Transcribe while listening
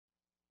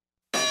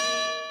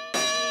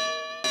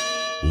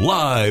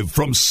Live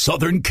from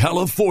Southern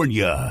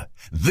California,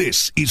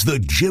 this is the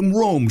Jim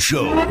Rome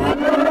Show. All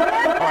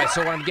right,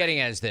 so what I'm getting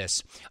at is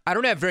this. I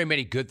don't have very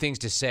many good things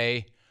to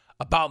say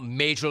about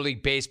Major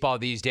League Baseball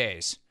these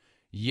days.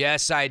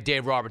 Yes, I had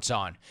Dave Roberts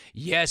on.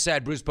 Yes, I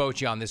had Bruce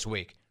Bochy on this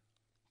week.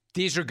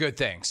 These are good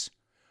things.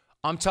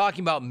 I'm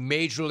talking about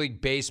Major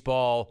League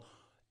Baseball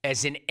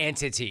as an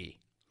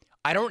entity.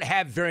 I don't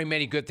have very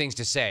many good things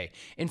to say.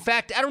 In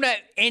fact, I don't have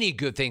any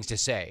good things to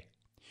say,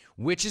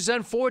 which is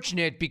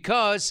unfortunate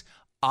because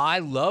I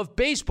love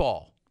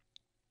baseball.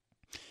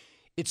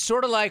 It's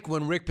sort of like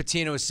when Rick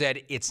Pitino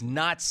said, it's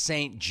not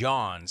St.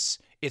 John's,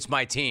 it's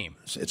my team.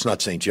 It's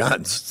not St.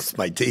 John's, it's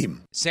my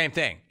team. Same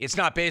thing. It's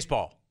not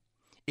baseball.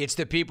 It's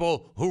the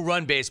people who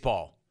run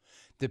baseball.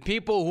 The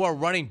people who are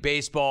running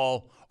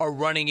baseball are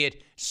running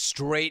it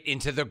straight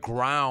into the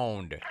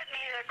ground.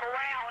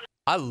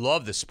 I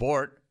love the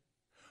sport,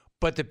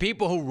 but the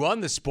people who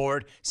run the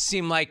sport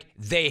seem like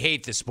they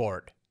hate the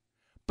sport.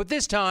 But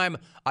this time,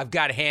 I've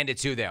got to hand it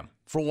to them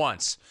for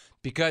once.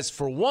 Because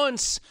for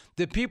once,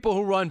 the people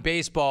who run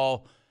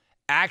baseball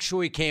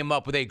actually came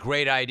up with a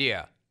great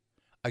idea.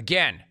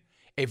 Again,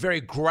 a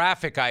very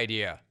graphic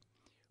idea,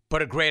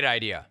 but a great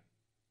idea.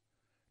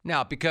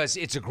 Now, because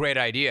it's a great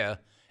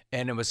idea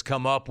and it was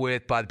come up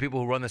with by the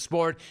people who run the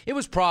sport, it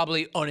was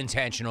probably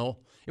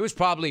unintentional. It was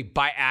probably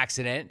by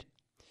accident.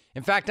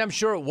 In fact, I'm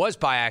sure it was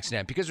by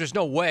accident because there's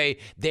no way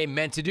they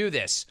meant to do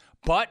this.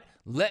 But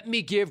let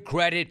me give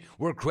credit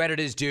where credit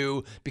is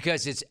due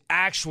because it's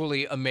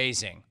actually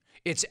amazing.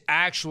 It's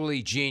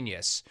actually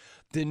genius.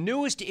 The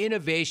newest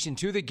innovation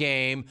to the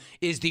game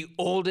is the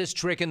oldest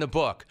trick in the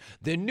book.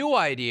 The new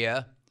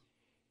idea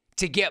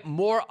to get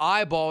more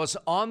eyeballs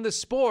on the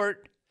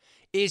sport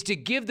is to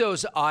give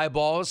those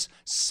eyeballs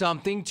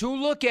something to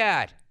look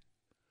at.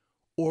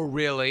 Or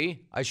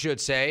really, I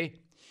should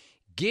say,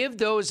 give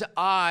those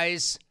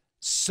eyes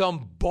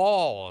some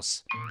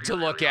balls to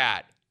look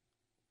at.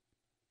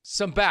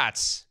 Some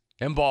bats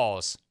and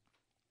balls.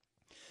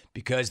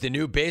 Because the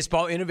new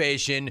baseball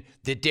innovation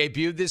that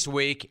debuted this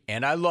week,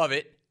 and I love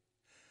it,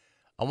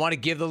 I want to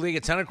give the league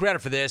a ton of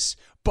credit for this,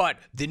 but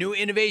the new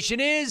innovation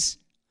is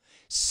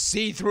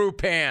see-through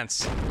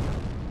pants.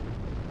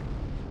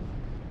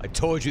 I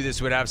told you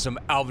this would have some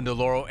Alvin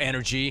DeLauro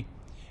energy.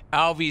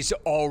 Alvy's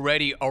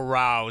already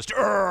aroused,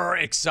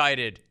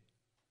 excited.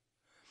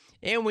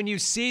 And when you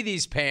see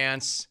these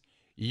pants,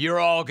 you're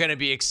all going to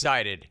be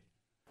excited.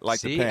 Like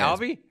see, the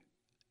pants. Alvy?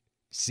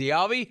 See,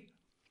 Alvy?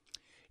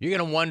 You're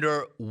going to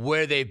wonder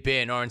where they've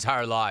been our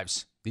entire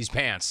lives, these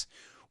pants.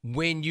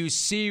 When you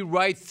see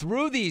right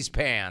through these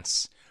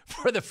pants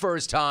for the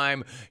first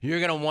time, you're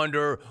going to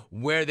wonder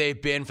where they've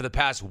been for the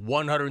past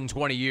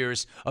 120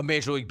 years of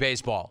Major League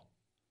Baseball.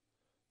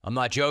 I'm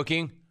not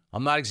joking.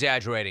 I'm not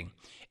exaggerating.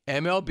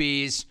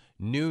 MLB's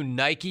new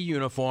Nike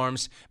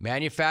uniforms,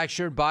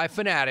 manufactured by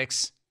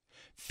Fanatics,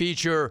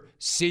 feature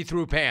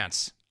see-through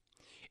pants.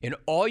 And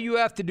all you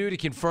have to do to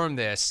confirm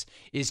this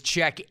is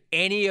check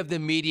any of the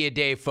media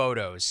day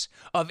photos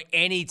of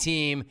any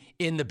team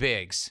in the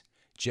bigs.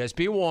 Just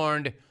be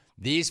warned,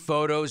 these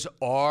photos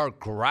are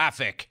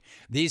graphic.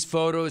 These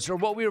photos are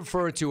what we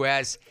refer to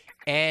as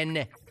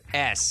NSFW,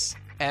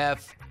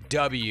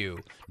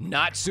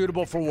 not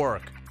suitable for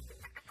work.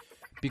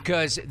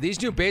 Because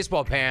these new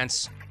baseball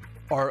pants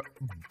are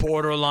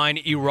borderline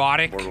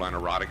erotic. Borderline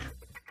erotic.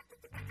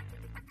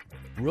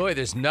 Really,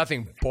 there's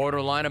nothing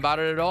borderline about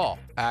it at all,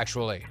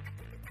 actually,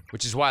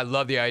 which is why I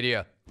love the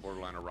idea.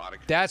 Borderline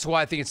erotic. That's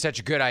why I think it's such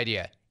a good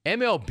idea.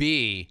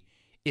 MLB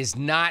is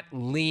not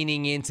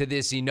leaning into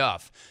this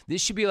enough.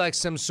 This should be like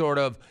some sort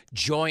of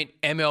joint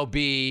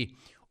MLB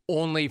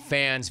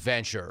OnlyFans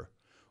venture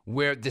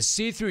where the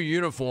see-through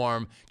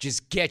uniform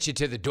just gets you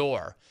to the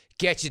door,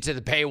 gets you to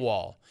the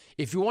paywall.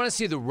 If you want to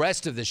see the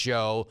rest of the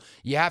show,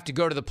 you have to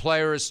go to the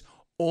player's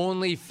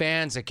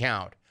OnlyFans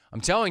account. I'm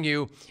telling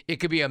you,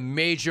 it could be a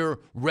major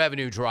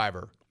revenue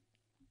driver.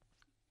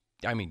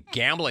 I mean,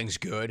 gambling's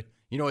good.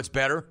 You know what's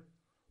better?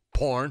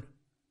 Porn.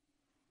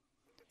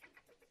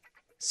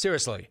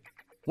 Seriously,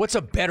 what's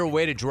a better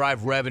way to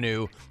drive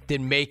revenue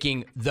than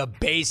making the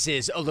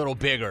bases a little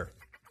bigger?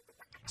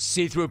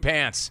 See-through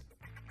pants.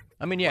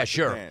 I mean, yeah, Like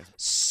sure.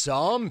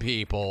 Some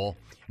people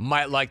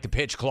might like the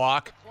pitch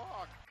clock.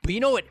 But you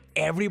know what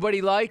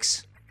everybody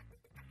likes?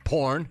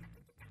 Porn.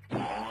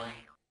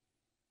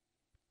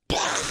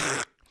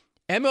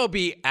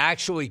 MLB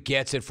actually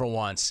gets it for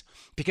once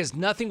because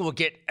nothing will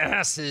get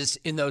asses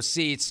in those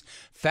seats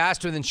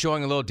faster than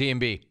showing a little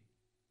D&B.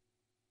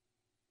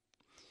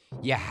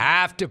 You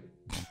have to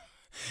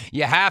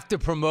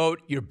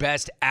promote your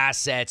best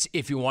assets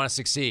if you want to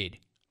succeed,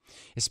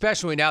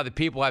 especially now that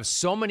people have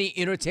so many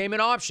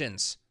entertainment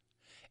options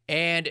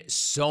and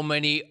so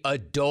many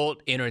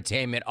adult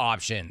entertainment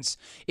options.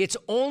 It's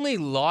only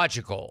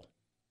logical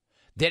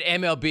that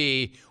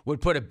MLB would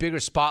put a bigger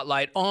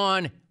spotlight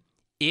on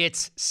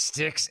its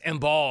sticks and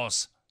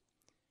balls.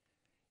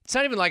 It's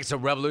not even like it's a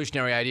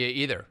revolutionary idea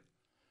either.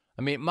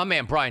 I mean, my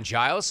man Brian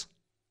Giles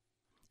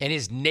and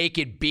his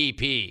naked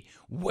BP,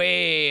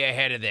 way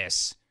ahead of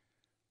this.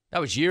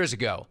 That was years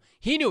ago.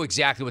 He knew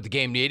exactly what the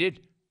game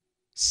needed.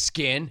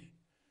 Skin.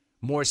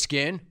 More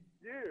skin.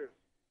 Yeah.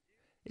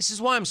 This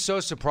is why I'm so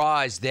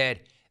surprised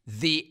that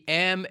the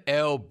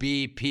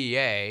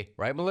MLBPA,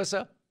 right,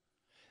 Melissa?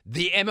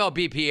 The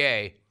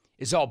MLBPA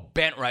is all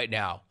bent right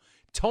now.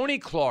 Tony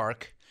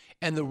Clark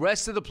and the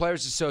rest of the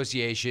Players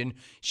Association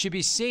should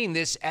be seeing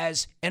this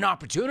as an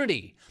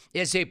opportunity,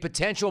 as a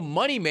potential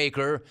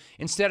moneymaker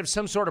instead of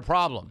some sort of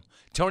problem.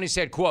 Tony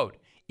said, quote,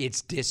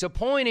 "It's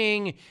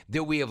disappointing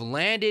that we have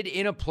landed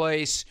in a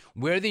place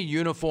where the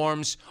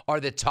uniforms are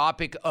the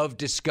topic of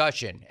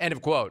discussion." End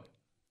of quote.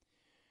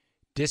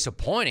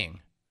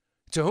 Disappointing?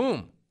 To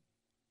whom?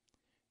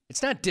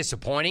 It's not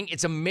disappointing.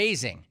 It's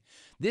amazing.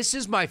 This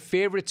is my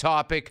favorite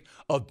topic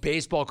of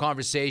baseball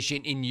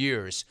conversation in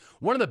years.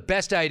 One of the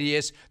best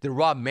ideas that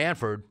Rob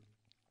Manfred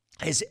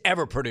has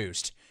ever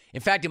produced.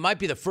 In fact, it might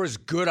be the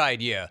first good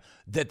idea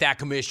that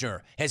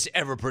commissioner has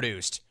ever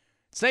produced.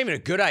 It's not even a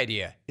good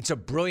idea. It's a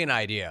brilliant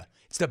idea.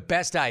 It's the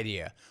best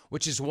idea,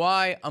 which is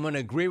why I'm going to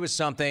agree with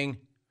something.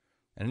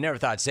 And I never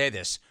thought I'd say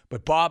this,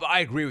 but Bob, I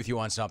agree with you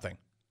on something.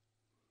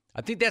 I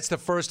think that's the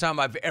first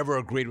time I've ever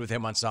agreed with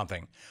him on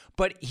something.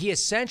 But he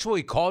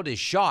essentially called his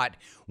shot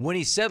when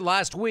he said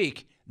last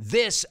week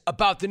this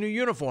about the new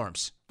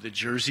uniforms. The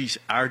jerseys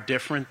are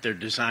different. They're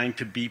designed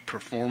to be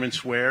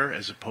performance wear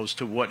as opposed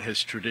to what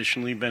has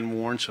traditionally been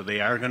worn, so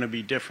they are going to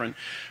be different.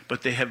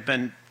 But they have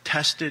been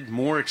tested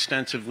more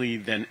extensively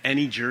than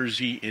any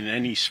jersey in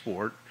any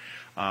sport.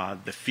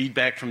 The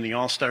feedback from the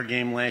All-Star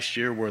game last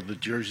year where the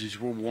jerseys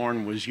were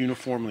worn was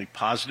uniformly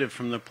positive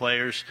from the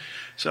players.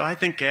 So I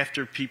think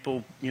after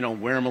people,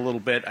 wear them a little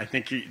bit, I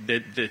think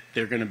that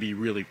they're going to be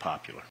really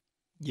popular.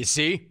 You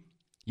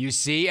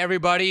see,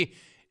 everybody?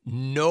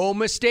 No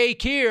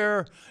mistake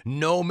here.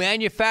 No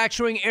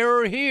manufacturing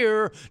error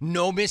here.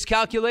 No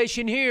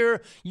miscalculation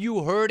here.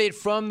 You heard it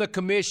from the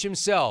commish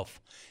himself.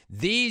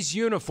 These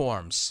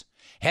uniforms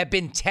have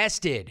been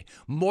tested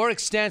more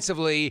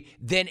extensively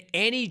than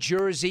any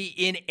jersey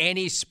in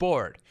any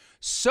sport.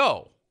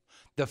 So,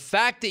 the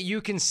fact that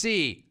you can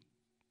see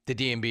the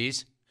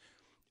DMBs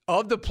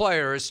of the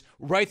players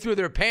right through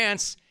their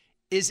pants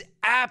is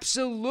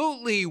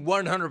absolutely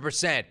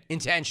 100%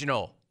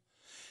 intentional.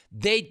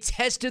 They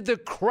tested the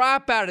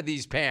crap out of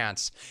these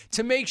pants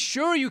to make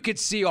sure you could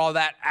see all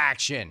that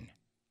action.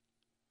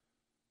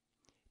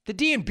 The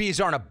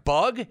DMBs aren't a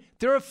bug,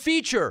 they're a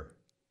feature.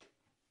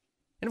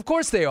 And of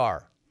course they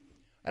are.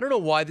 I don't know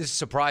why this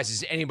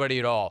surprises anybody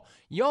at all.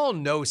 Y'all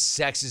know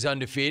sex is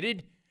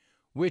undefeated,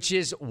 which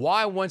is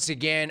why, once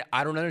again,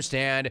 I don't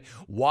understand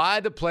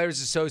why the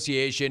Players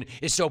Association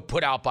is so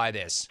put out by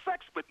this.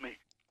 Sex with me.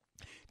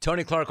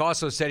 Tony Clark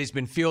also said he's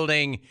been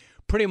fielding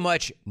pretty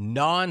much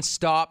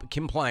nonstop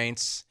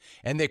complaints,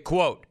 and they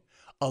quote,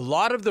 "A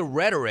lot of the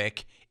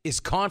rhetoric is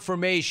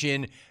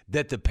confirmation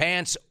that the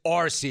pants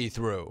are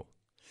see-through.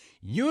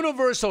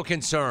 Universal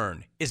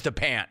concern is the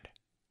pant."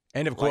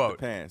 End of quote. Like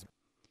the pants.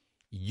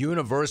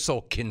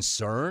 Universal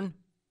concern?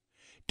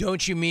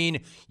 Don't you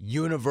mean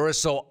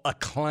universal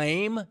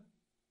acclaim?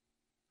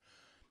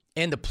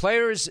 And the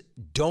players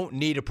don't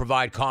need to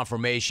provide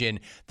confirmation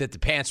that the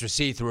pants are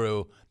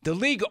see-through. The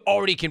league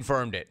already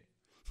confirmed it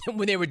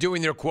when they were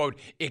doing their, quote,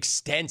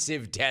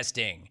 extensive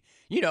testing.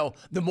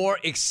 The more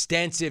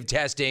extensive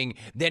testing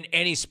than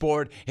any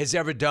sport has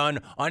ever done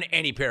on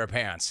any pair of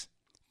pants.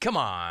 Come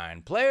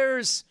on,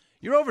 players.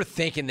 You're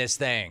overthinking this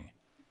thing.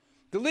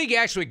 The league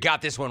actually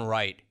got this one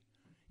right.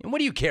 And what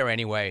do you care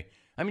anyway?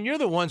 I mean, you're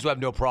the ones who have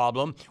no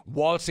problem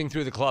waltzing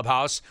through the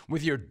clubhouse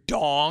with your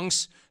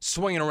dongs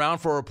swinging around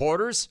for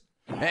reporters.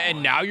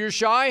 And now you're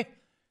shy?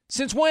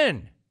 Since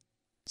when?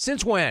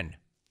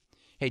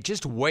 Hey,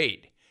 just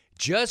wait.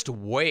 Just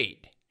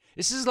wait.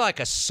 This is like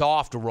a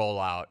soft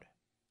rollout.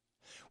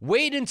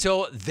 Wait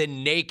until the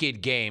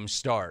naked games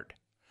start.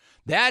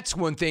 That's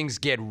when things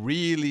get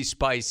really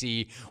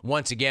spicy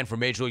once again for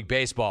Major League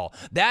Baseball.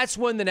 That's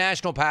when the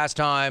national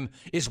pastime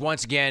is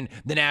once again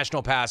the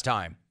national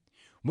pastime.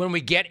 When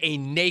we get a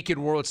naked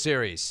World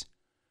Series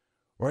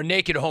or a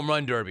naked home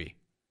run derby.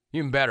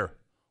 Even better.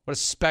 What a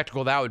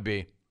spectacle that would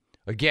be.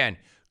 Again,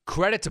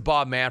 credit to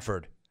Bob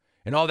Manfred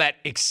and all that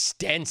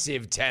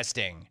extensive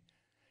testing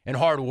and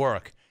hard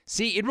work.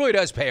 See, it really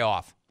does pay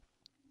off.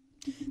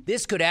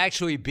 This could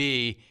actually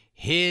be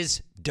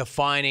his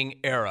defining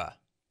era.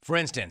 For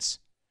instance,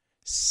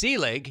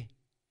 Selig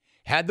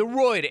had the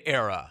roid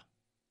era.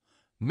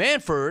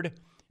 Manfred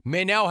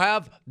may now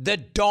have the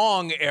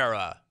dong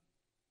era.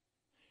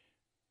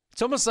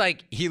 It's almost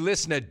like he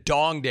listened to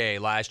Dong Day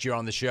last year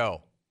on the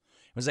show.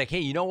 It was like, hey,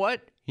 you know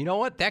what?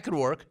 That could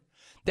work.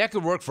 That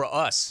could work for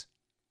us.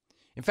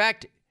 In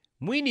fact,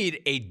 we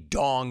need a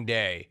Dong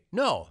Day.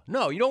 No,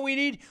 you know what we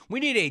need? We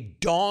need a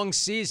Dong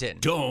season.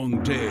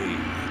 Dong Day.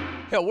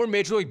 Hell, we're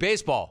Major League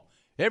Baseball.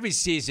 Every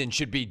season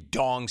should be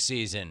Dong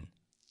season.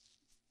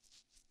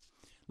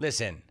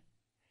 Listen,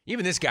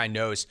 even this guy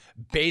knows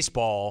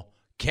baseball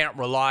can't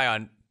rely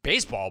on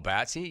baseball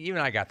bats.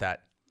 Even I got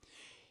that.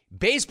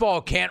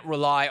 Baseball can't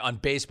rely on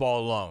baseball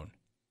alone.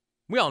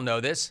 We all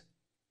know this.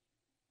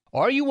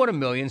 Are you one of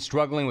millions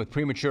struggling with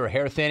premature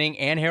hair thinning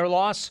and hair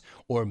loss?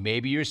 Or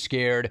maybe you're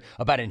scared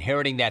about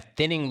inheriting that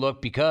thinning look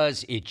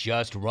because it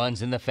just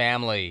runs in the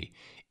family.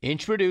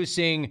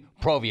 Introducing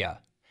Provia,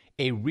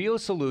 a real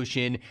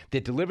solution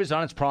that delivers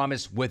on its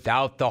promise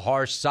without the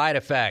harsh side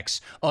effects,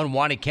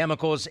 unwanted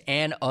chemicals,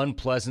 and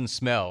unpleasant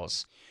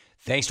smells.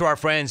 Thanks to our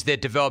friends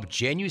that developed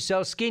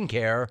Genucel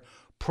Skincare,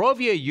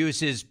 Provia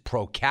uses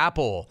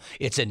Procapil.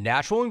 It's a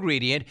natural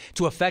ingredient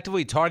to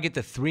effectively target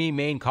the three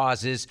main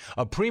causes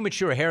of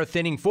premature hair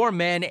thinning for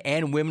men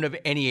and women of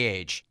any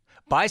age.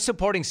 By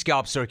supporting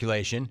scalp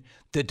circulation,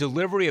 the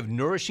delivery of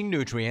nourishing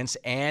nutrients,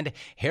 and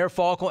hair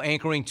follicle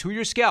anchoring to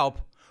your scalp,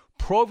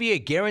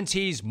 Provia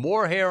guarantees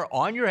more hair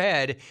on your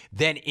head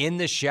than in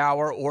the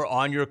shower or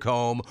on your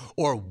comb,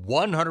 or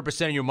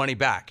 100% of your money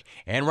back.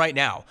 And right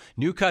now,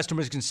 new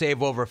customers can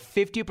save over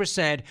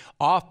 50%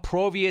 off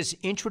Provia's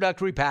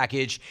introductory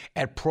package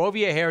at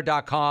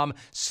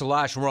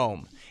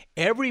proviahair.com/Rome.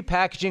 Every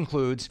package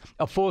includes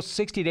a full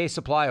 60-day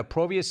supply of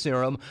Provia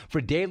serum for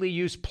daily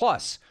use,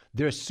 plus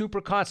their super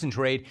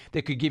concentrate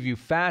that could give you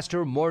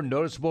faster, more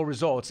noticeable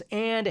results.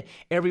 And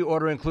every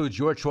order includes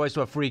your choice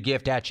of a free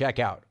gift at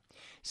checkout.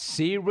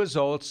 See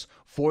results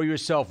for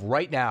yourself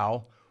right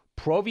now.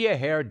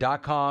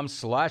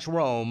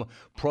 Proviahair.com/Rome.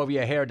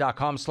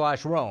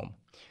 Proviahair.com/Rome.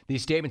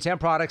 These statements and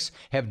products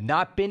have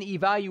not been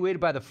evaluated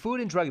by the Food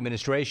and Drug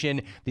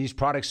Administration. These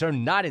products are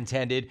not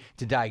intended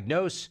to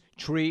diagnose,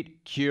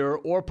 treat,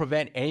 cure, or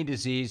prevent any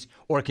disease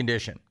or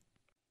condition.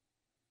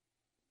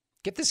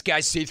 Get this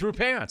guy's see-through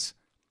pants.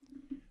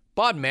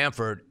 Bob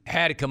Manfred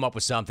had to come up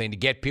with something to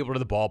get people to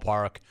the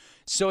ballpark,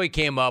 so he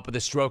came up with a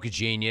stroke of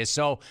genius.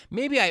 So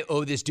maybe I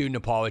owe this dude an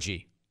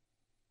apology.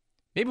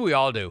 Maybe we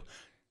all do.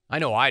 I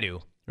know I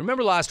do.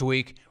 Remember last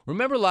week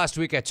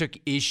I took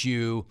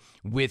issue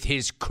with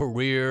his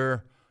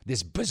career,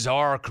 this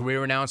bizarre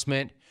career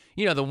announcement?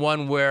 You know, the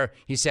one where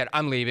he said,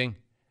 I'm leaving.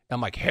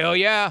 I'm like, hell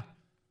yeah.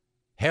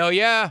 Hell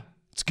yeah.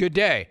 It's a good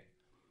day.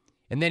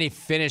 And then he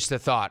finished the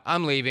thought,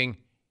 I'm leaving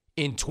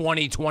in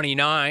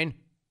 2029.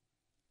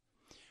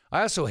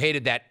 I also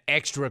hated that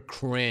extra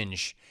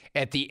cringe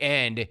at the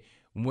end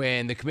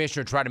when the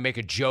commissioner tried to make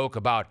a joke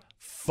about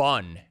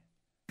fun.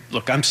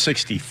 Look, I'm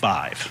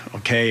 65,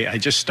 okay? I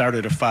just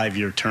started a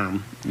 5-year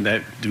term.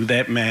 Do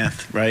that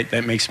math, right?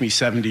 That makes me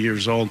 70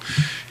 years old.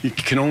 You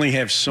can only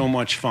have so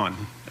much fun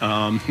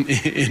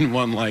in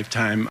one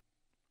lifetime.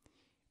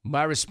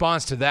 My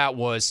response to that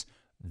was,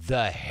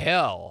 the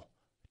hell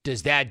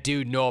does that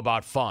dude know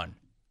about fun?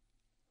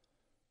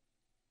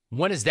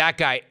 When has that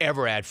guy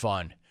ever had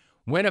fun?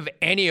 When have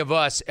any of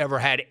us ever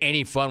had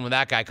any fun when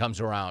that guy comes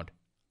around?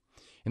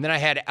 And then I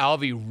had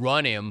Alvy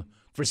run him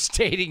for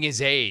stating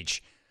his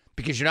age,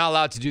 because you're not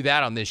allowed to do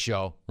that on this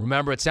show.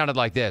 Remember, it sounded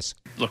like this.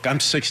 Look,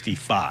 I'm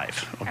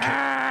 65, okay?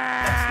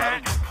 That's not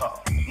a good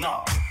call.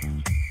 No.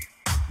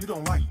 You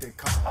don't like that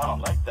call. I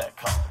don't like that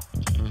call.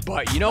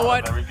 But you know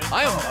what?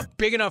 I am a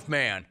big enough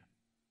man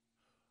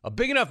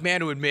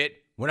to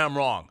admit when I'm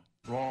wrong.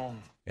 Wrong.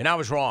 And I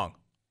was wrong.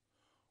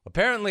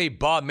 Apparently,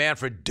 Bob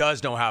Manfred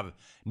does know how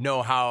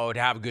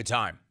to have a good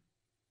time.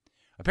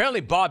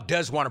 Apparently, Bob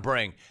does want to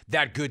bring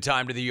that good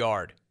time to the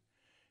yard.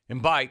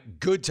 And by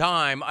good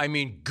time, I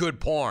mean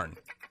good porn.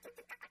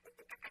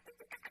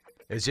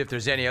 As if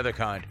there's any other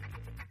kind.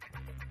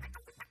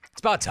 It's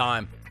about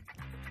time.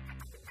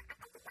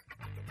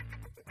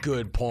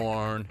 Good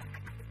porn.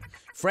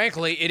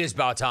 Frankly, it is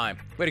about time.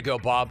 Way to go,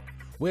 Bob.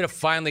 Way to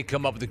finally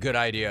come up with a good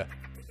idea.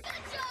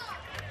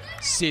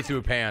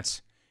 See-through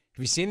pants.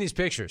 Have you seen these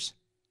pictures?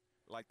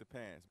 Like the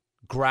pants.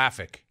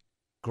 Graphic.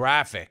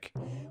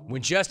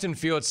 When Justin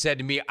Fields said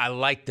to me, I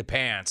like the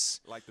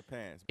pants. Like the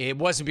pants. It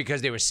wasn't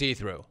because they were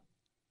see-through.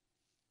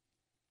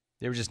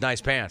 They were just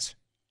nice pants.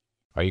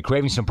 Are you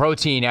craving some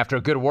protein after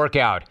a good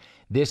workout?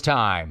 This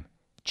time,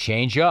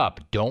 change up.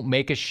 Don't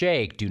make a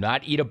shake. Do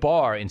not eat a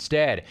bar.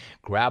 Instead,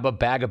 grab a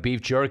bag of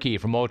beef jerky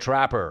from Old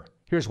Trapper.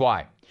 Here's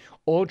why.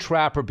 Old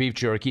Trapper beef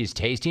jerky is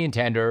tasty and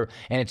tender,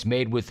 and it's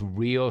made with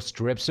real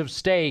strips of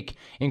steak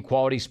and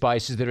quality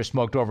spices that are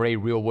smoked over a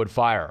real wood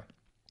fire.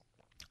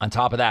 On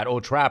top of that,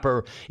 Old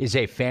Trapper is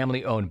a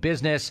family-owned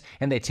business,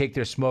 and they take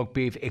their smoked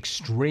beef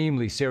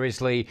extremely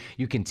seriously.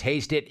 You can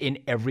taste it in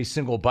every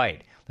single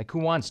bite. Like, who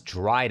wants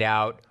dried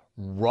out,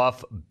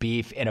 rough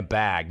beef in a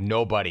bag?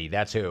 Nobody.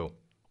 That's who.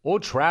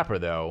 Old Trapper,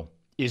 though,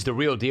 is the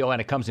real deal, and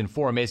it comes in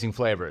 4 amazing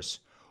flavors.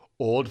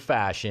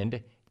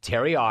 Old-fashioned,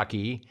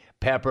 teriyaki,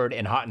 peppered,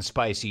 and hot and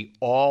spicy,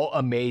 all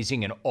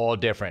amazing and all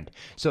different.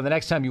 So the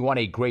next time you want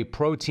a great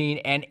protein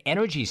and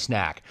energy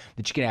snack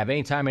that you can have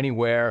anytime,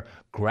 anywhere,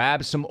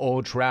 grab some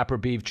Old Trapper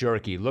beef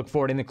jerky. Look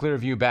for it in the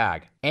Clearview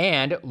bag.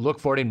 And look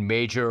for it in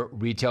major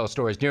retail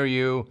stores near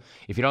you.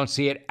 If you don't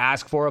see it,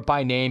 ask for it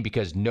by name,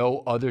 because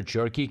no other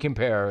jerky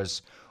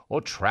compares.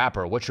 Old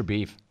Trapper, what's your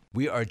beef?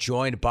 We are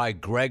joined by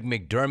Greg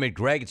McDermott.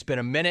 Greg, it's been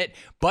a minute,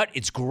 but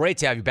it's great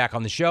to have you back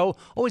on the show.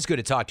 Always good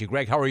to talk to you.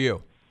 Greg, how are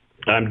you?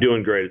 I'm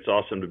doing great. It's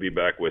awesome to be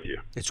back with you.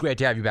 It's great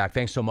to have you back.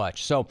 Thanks so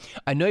much. So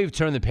I know you've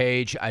turned the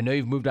page. I know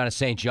you've moved on to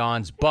St.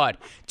 John's, but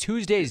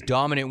Tuesday's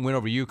dominant win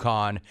over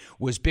UConn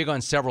was big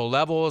on several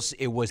levels.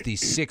 It was the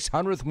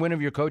 600th win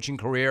of your coaching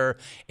career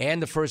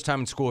and the first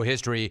time in school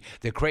history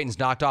that Creighton's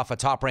knocked off a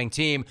top-ranked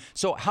team.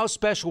 So how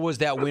special was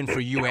that win for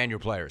you and your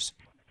players?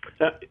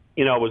 It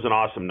was an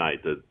awesome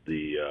night.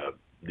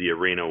 The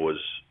arena was,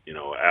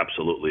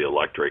 absolutely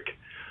electric.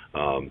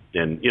 And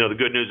the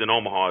good news in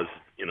Omaha is,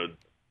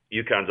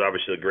 UConn's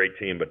obviously a great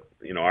team, but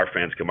our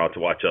fans come out to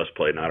watch us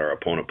play, not our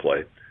opponent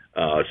play.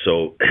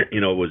 So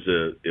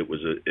it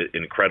was an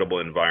incredible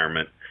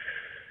environment.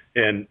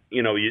 And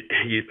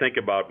you think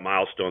about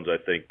milestones. I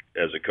think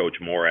as a coach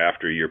more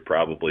after you're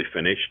probably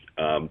finished,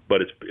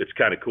 but it's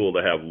kind of cool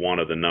to have one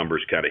of the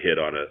numbers kind of hit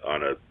on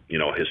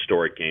a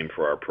historic game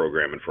for our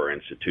program and for our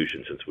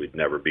institution, since we've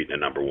never beaten a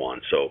number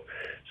one. So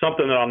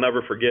something that I'll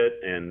never forget.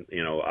 And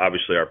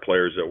obviously our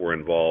players that were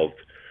involved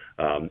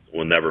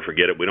will never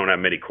forget it. We don't have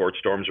many court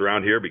storms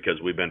around here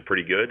because we've been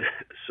pretty good.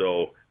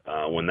 So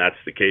when that's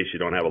the case, you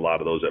don't have a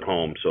lot of those at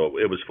home. So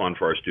it was fun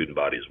for our student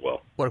body as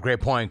well. What a great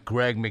point.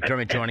 Greg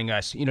McDermott joining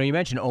us. You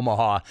mentioned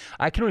Omaha.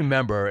 I can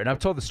remember, and I've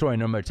told the story a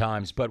number of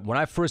times, but when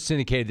I first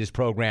syndicated this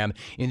program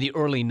in the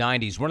early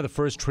 90s, one of the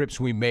first trips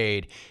we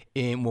made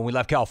when we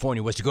left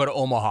California was to go to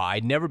Omaha.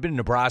 I'd never been to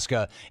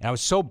Nebraska, and I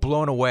was so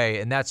blown away,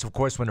 and that's, of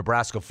course, when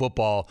Nebraska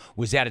football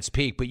was at its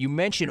peak. But you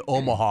mentioned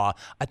Omaha.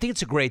 I think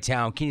it's a great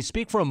town. Can you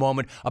speak for a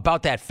moment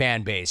about that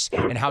fan base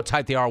and how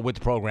tight they are with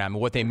the program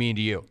and what they mean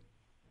to you?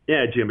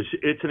 Yeah, Jim,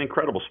 it's an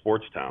incredible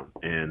sports town,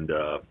 and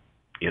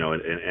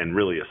and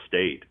really a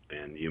state.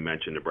 And you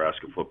mentioned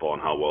Nebraska football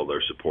and how well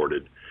they're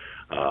supported.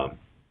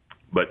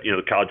 But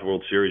the College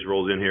World Series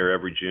rolls in here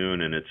every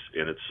June, and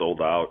it's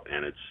sold out,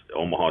 and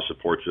Omaha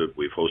supports it.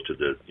 We've hosted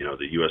the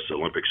U.S.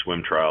 Olympic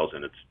swim trials,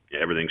 and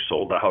everything's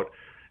sold out.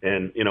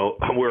 And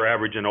we're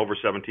averaging over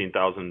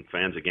 17,000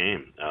 fans a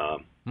game,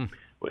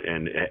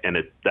 and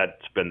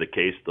that's been the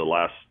case the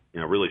last.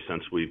 Really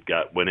since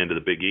went into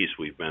the Big East,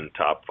 we've been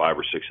top 5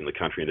 or 6 in the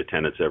country in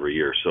attendance every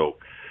year. So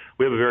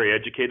we have a very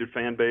educated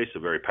fan base, a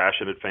very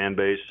passionate fan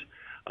base.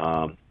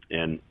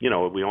 And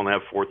we only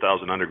have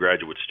 4,000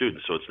 undergraduate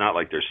students. So it's not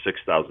like there's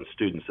 6,000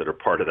 students that are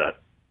part of that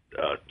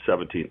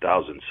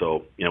 17,000.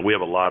 So, we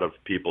have a lot of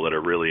people that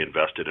are really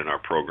invested in our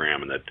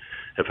program and that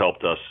have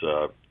helped us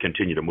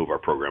continue to move our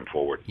program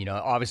forward.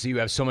 Obviously you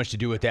have so much to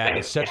do with that.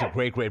 It's such a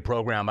great, great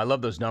program. I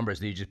love those numbers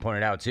that you just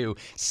pointed out, too.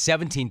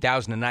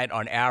 17,000 a night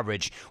on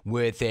average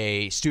with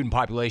a student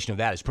population of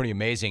that is pretty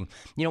amazing.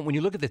 When you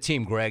look at the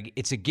team, Greg,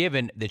 it's a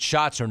given that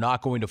shots are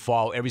not going to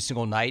fall every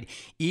single night,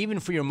 even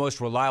for your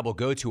most reliable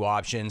go-to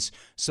options.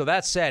 So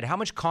that said, how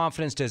much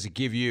confidence does it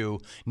give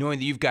you knowing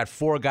that you've got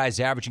 4 guys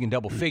averaging in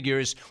double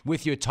figures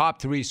with your top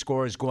 3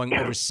 scorers going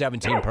over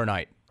 17 per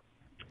night?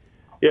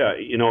 Yeah,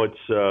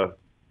 it's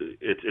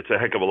a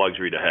heck of a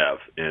luxury to have,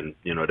 and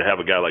to have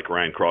a guy like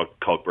Ryan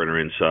Kalkbrenner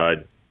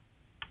inside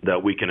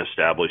that we can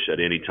establish at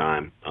any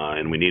time,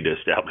 and we need to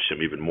establish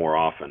him even more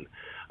often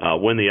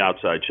when the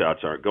outside shots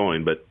aren't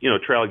going. But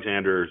Trey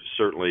Alexander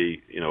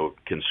certainly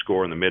can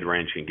score in the mid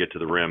range, can get to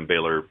the rim.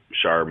 Baylor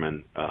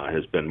Sharman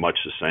has been much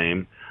the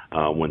same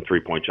when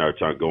 3-point shots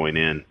aren't going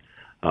in.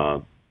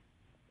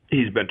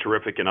 He's been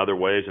terrific in other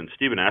ways, and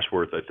Stephen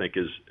Ashworth, I think,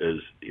 is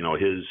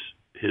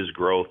his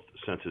growth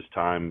since his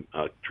time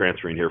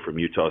transferring here from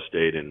Utah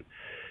State and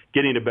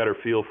getting a better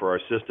feel for our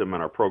system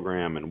and our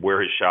program and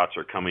where his shots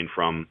are coming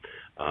from.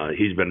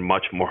 He's been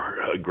much more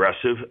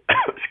aggressive,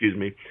 excuse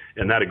me,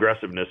 and that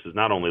aggressiveness has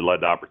not only led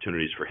to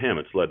opportunities for him,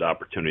 it's led to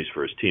opportunities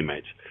for his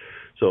teammates.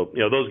 So,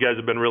 those guys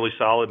have been really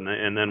solid,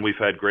 and then we've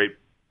had great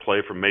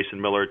play from Mason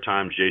Miller at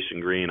times, Jason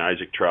Green,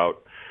 Isaac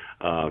Trout.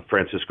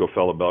 Francisco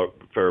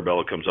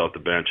Farabella comes off the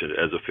bench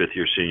as a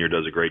fifth-year senior,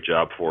 does a great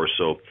job for us.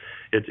 So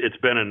it's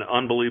been an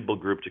unbelievable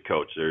group to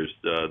coach.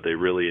 They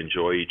really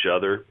enjoy each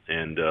other,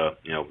 and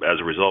as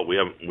a result, we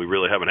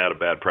really haven't had a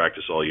bad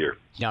practice all year.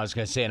 Yeah, I was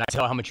going to say, and I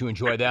tell how much you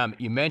enjoy them.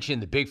 You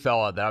mentioned the big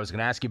fella that I was going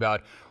to ask you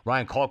about,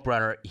 Ryan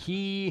Kalkbrenner.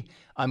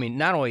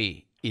 Not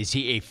only is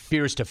he a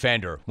fierce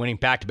defender, winning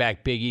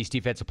back-to-back Big East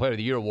Defensive Player of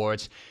the Year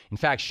awards. In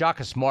fact,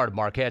 Shaka Smart of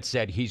Marquette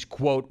said he's,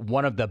 quote,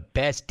 one of the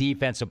best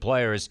defensive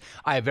players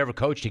I have ever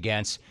coached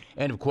against,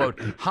 end of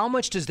quote. How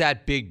much does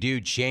that big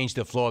dude change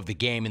the flow of the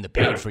game in the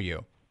paint for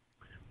you?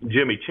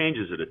 Jimmy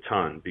changes it a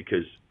ton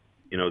because,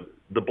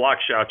 the block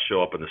shots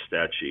show up in the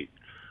stat sheet.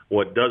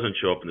 What doesn't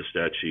show up in the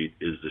stat sheet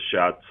is the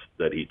shots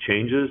that he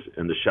changes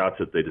and the shots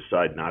that they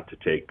decide not to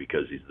take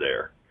because he's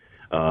there.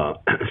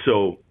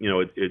 So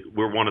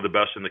we're one of the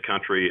best in the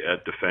country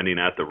at defending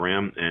at the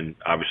rim, and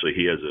obviously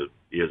he has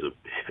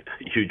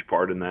a huge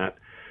part in that.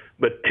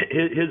 But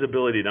his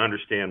ability to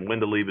understand when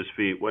to leave his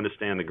feet, when to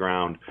stand the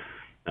ground,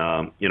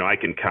 I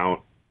can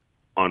count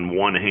on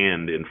one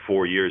hand in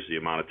 4 years the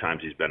amount of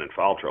times he's been in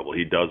foul trouble.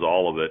 He does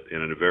all of it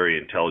in a very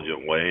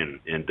intelligent way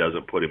and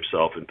doesn't put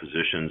himself in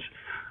positions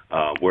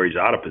where he's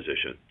out of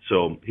position.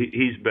 So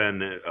he's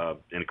been an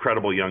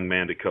incredible young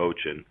man to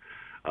coach, and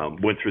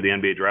went through the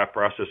NBA draft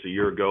process a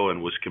year ago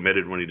and was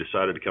committed when he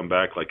decided to come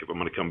back. Like, if I'm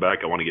going to come back,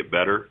 I want to get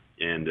better,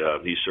 and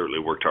he certainly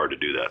worked hard to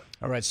do that.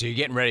 All right, so you're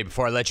getting ready,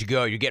 before I let you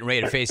go, you're getting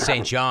ready to face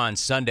St. John's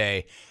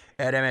Sunday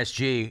at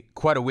MSG.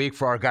 Quite a week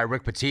for our guy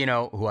Rick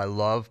Pitino, who I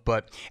love,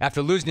 but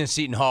after losing to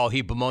Seton Hall,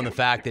 he bemoaned the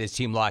fact that his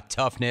team lacked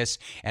toughness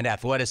and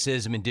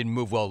athleticism and didn't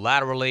move well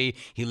laterally.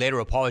 He later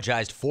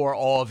apologized for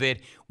all of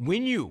it.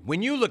 When you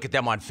look at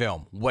them on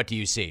film, what do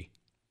you see?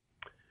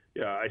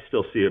 Yeah, I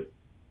still see a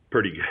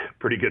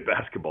pretty good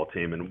basketball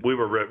team, and we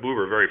were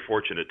very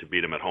fortunate to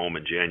beat them at home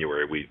in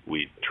January.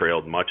 We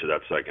trailed much of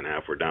that second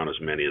half. We're down as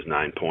many as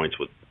 9 points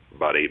with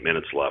about 8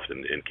 minutes left,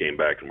 and came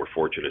back, and we're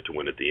fortunate to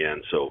win at the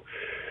end. So,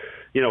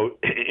 you know,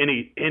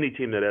 any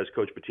team that has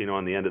Coach Pitino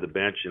on the end of the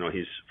bench, you know,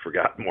 he's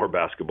forgotten more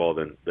basketball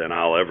than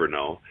I'll ever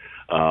know,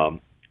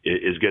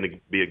 is going to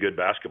be a good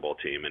basketball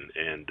team,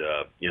 and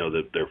you know,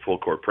 their full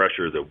court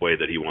pressure, the way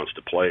that he wants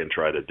to play and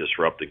try to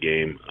disrupt the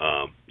game,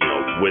 you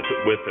know,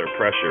 with their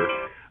pressure.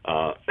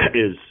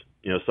 Is,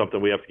 you know,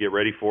 something we have to get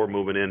ready for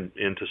moving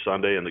into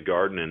Sunday in the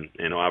Garden, and,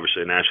 you know,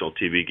 obviously a national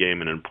TV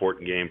game and an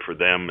important game for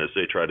them as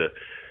they try to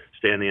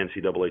stay in the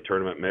NCAA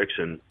tournament mix.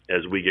 And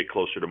as we get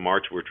closer to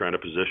March, we're trying to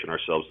position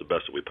ourselves the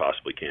best that we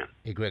possibly can.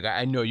 Hey, Greg,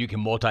 I know you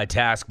can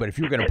multitask, but if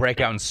you were going to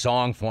break out in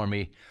song for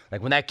me,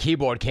 like when that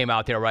keyboard came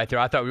out there right there,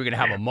 I thought we were going to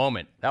have a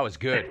moment. That was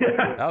good.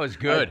 That was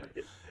good.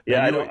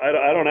 Yeah, I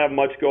don't have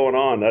much going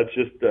on. That's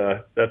just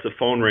that's a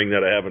phone ring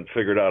that I haven't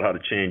figured out how to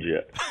change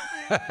yet.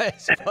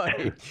 It's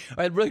funny. All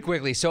right, really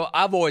quickly. So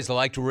I've always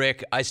liked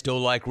Rick. I still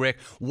like Rick.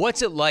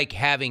 What's it like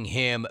having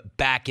him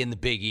back in the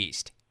Big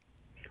East?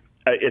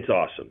 It's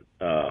awesome.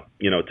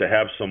 You know, to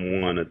have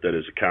someone that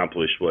has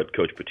accomplished what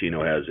Coach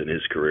Pitino has in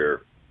his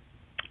career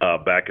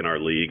back in our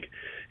league,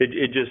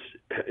 it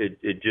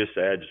just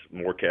adds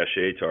more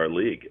cachet to our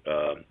league.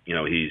 You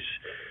know,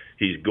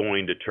 he's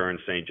going to turn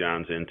St.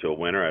 John's into a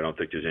winner. I don't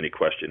think there's any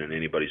question in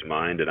anybody's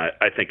mind, and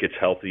I think it's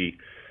healthy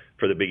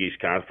for the Big East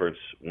Conference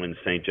when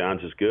St.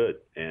 John's is good.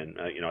 And,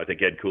 you know, I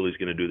think Ed Cooley's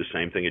going to do the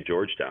same thing at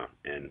Georgetown.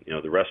 And, you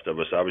know, the rest of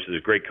us, obviously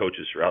there's great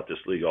coaches throughout this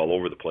league all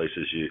over the place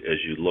as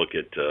you look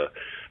at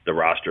the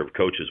roster of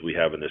coaches we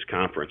have in this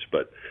conference.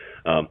 But,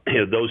 you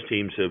know, those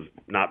teams have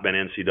not been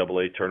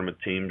NCAA tournament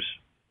teams,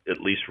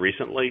 at least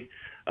recently.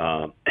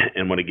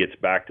 And when it gets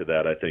back to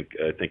that, I think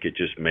it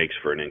just makes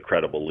for an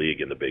incredible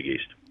league in the Big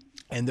East.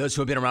 And those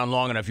who have been around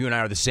long enough, you and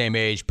I are the same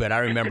age, but I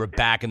remember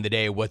back in the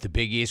day what the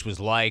Big East was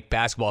like.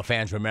 Basketball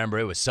fans remember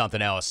it was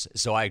something else.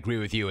 So I agree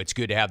with you. It's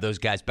good to have those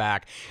guys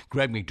back.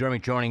 Greg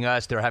McDermott joining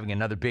us. They're having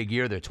another big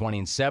year. They're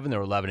 20-7.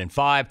 They're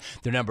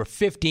 11-5. They're number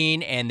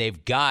 15, and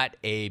they've got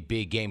a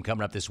big game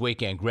coming up this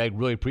weekend. Greg,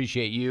 really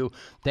appreciate you.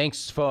 Thanks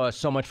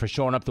so much for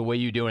showing up the way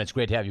you do, and it's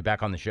great to have you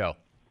back on the show.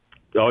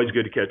 Always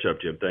good to catch up,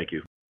 Jim. Thank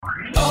you.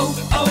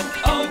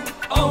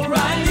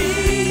 O'Reilly.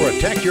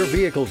 Protect your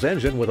vehicle's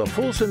engine with a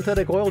full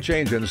synthetic oil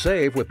change and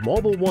save with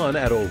Mobil 1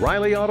 at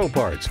O'Reilly Auto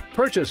Parts.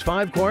 Purchase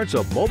 5 quarts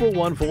of Mobil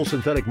 1 full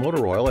synthetic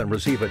motor oil and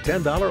receive a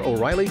 $10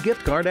 O'Reilly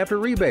gift card after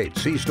rebate.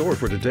 See store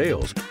for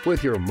details.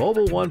 With your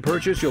Mobil 1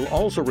 purchase, you'll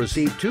also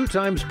receive 2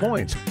 times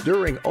points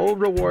during O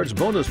Rewards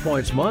Bonus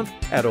Points Month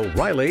at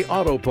O'Reilly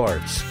Auto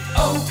Parts.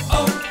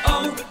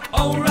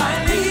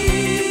 O'Reilly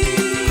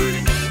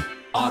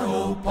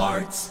Auto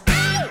Parts.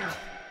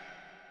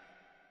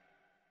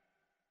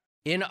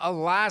 In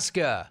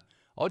Alaska.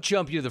 I'll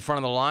jump you to the front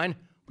of the line.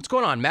 What's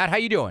going on, Matt? How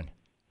you doing?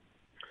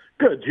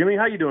 Good, Jimmy.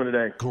 How you doing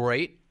today?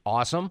 Great.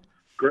 Awesome.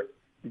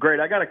 Great.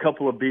 I got a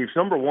couple of beefs.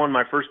 Number one,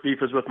 my first beef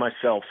is with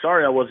myself.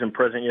 Sorry I wasn't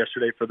present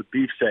yesterday for the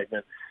beef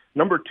segment.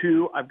 Number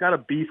two, I've got a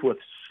beef with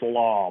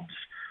slobs.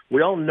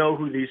 We all know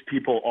who these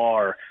people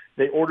are.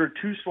 They ordered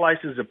 2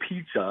 slices of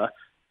pizza,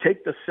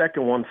 take the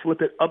second one,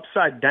 flip it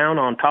upside down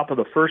on top of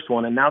the first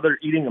one, and now they're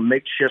eating a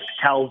makeshift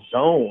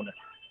calzone.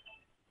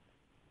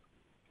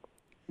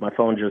 My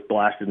phone just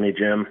blasted me,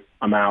 Jim.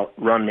 I'm out.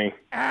 Run me.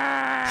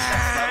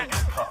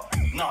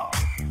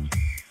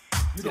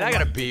 Dude, I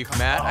got a beef,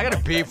 Matt. I got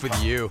a beef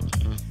with you.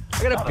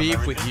 I got a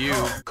beef with you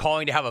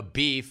calling to have a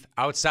beef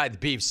outside the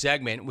beef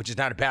segment, which is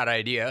not a bad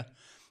idea.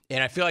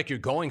 And I feel like you're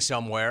going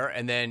somewhere,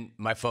 and then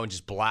my phone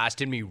just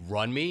blasted me.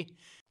 Run me.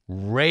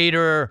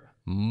 Raider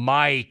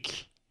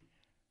Mike.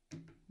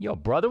 Yo,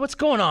 brother, what's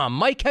going on?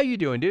 Mike, how you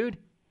doing, dude?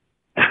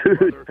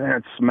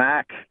 Man,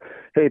 smack.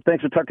 Hey,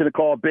 thanks for taking the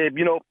call, babe.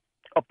 You know,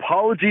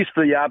 apologies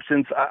for the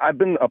absence. I've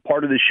been a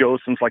part of this show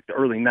since like the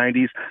early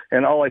 90s,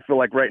 and all I feel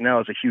like right now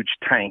is a huge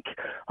tank.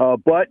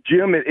 But,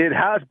 Jim, it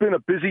has been a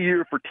busy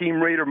year for Team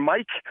Raider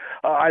Mike.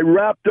 I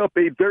wrapped up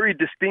a very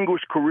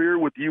distinguished career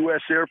with the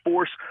U.S. Air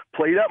Force,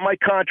 played out my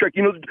contract.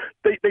 You know,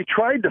 they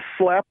tried to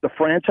slap the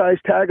franchise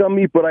tag on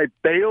me, but I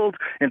bailed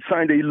and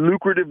signed a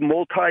lucrative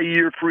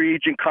multi-year free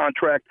agent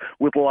contract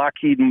with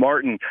Lockheed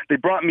Martin. They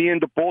brought me in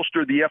to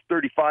bolster the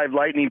F-35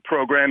 Lightning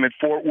program at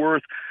Fort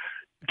Worth.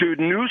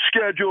 Dude, new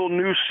schedule,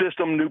 new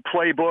system, new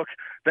playbook.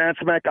 Vance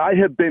Mac, I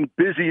have been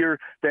busier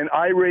than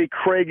Ray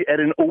Craig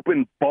at an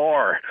open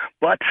bar.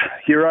 But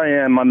here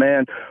I am, my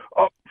man.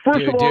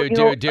 First of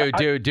all,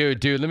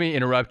 dude, let me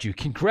interrupt you.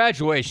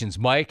 Congratulations,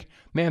 Mike.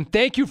 Man,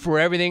 thank you for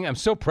everything. I'm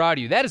so proud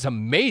of you. That is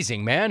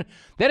amazing, man.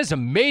 That is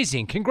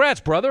amazing. Congrats,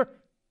 brother.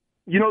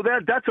 You know,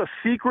 that's a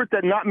secret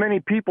that not many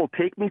people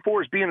take me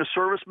for, is being a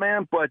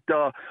serviceman, but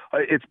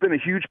it's been a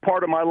huge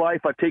part of my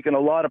life. I've taken a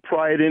lot of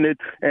pride in it,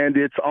 and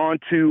it's on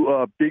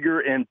to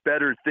bigger and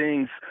better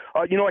things.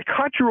 You know, I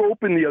caught you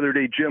open the other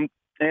day, Jim.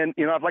 And,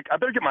 you know, I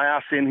better get my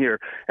ass in here.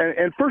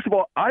 And first of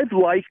all, I've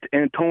liked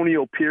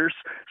Antonio Pierce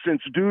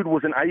since dude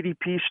was an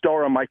IDP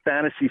star on my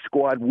fantasy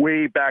squad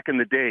way back in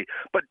the day.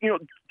 But, you know,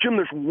 Jim,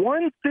 there's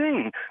one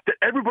thing that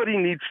everybody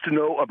needs to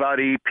know about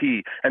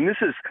AP, and this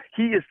is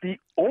he is the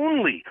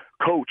only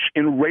coach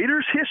in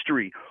Raiders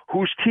history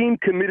whose team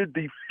committed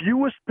the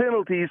fewest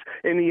penalties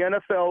in the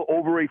NFL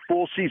over a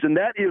full season.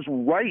 That is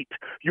right.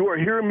 You are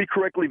hearing me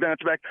correctly,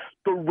 Vanceback.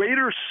 The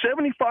Raiders'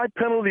 75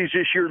 penalties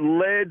this year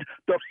led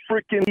the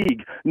freaking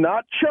league.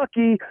 Not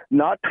Chucky,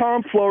 not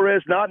Tom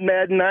Flores, not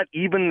Madden, not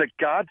even the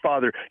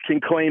Godfather can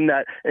claim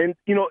that. And,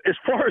 you know, as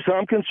far as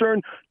I'm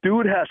concerned,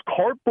 dude has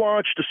carte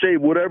blanche to say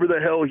whatever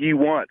the hell he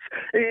wants.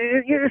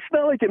 It's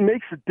not like it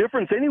makes a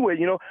difference anyway.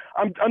 You know,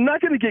 I'm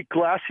not going to get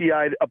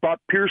glassy-eyed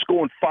about Pierce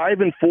going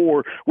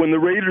 5-4 when the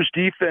Raiders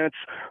defense,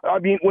 I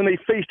mean, when they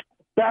faced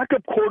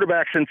backup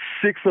quarterbacks in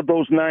 6 of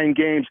those 9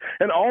 games.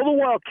 And all the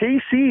while,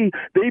 KC,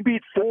 they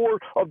beat 4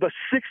 of the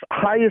 6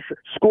 highest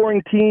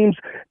scoring teams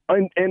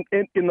in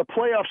the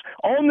playoffs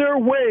on their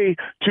way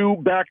to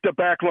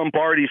back-to-back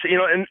Lombardis. You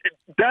know, and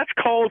that's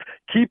called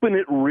keeping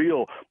it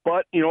real.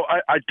 But, you know,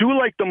 I do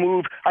like the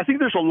move. I think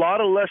there's a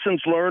lot of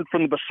lessons learned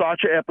from the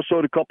Bisaccia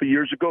episode a couple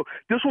years ago.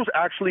 This was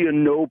actually a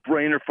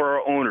no-brainer for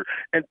our owner.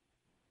 And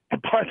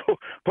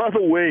by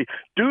the way,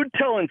 dude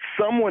telling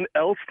someone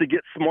else to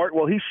get smart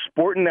while he's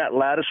sporting that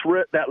lettuce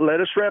wrap,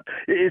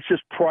 it's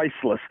just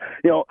priceless.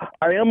 You know,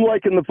 I am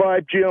liking the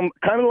vibe, Jim,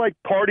 kind of like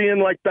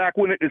partying like back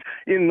when it is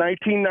in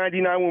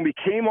 1999 when we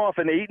came off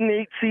an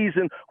 8-8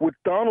 season with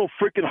Donald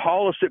freaking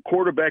Hollis at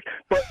quarterback,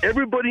 but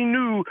everybody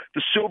knew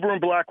the silver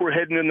and black were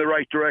heading in the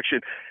right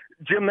direction.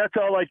 Jim, that's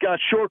all I got.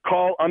 Short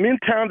call. I'm in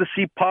town to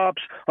see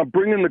Pops. I'm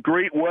bringing the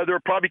great weather.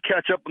 Probably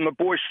catch up on the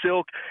boy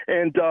Silk.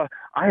 And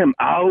I am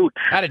out.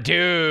 Howdy,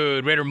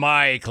 dude. Raider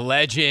Mike.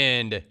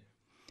 Legend.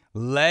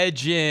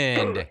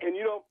 And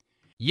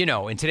you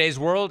know, in today's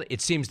world, it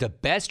seems the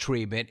best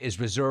treatment is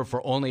reserved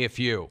for only a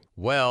few.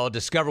 Well,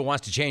 Discover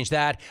wants to change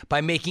that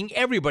by making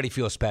everybody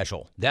feel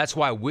special. That's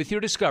why with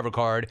your Discover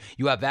card,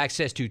 you have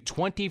access to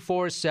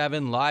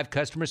 24/7 live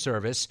customer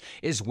service,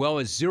 as well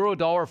as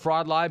 $0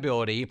 fraud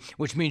liability,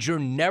 which means you're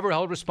never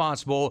held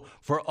responsible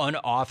for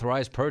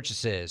unauthorized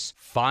purchases.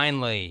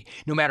 Finally,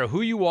 no matter who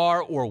you are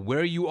or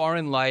where you are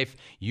in life,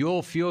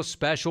 you'll feel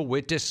special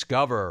with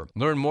Discover.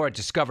 Learn more at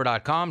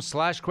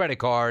discover.com/credit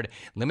card.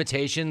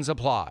 Limitations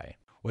apply.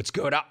 Let's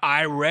go to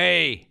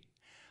Iray.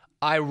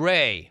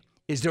 Iray,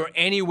 is there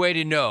any way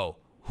to know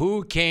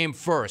who came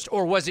first?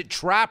 Or was it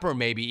Trapper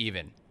maybe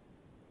even?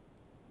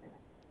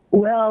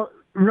 Well,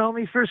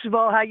 Romy, first of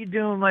all, how you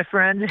doing, my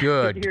friend?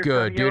 Good,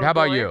 dude. How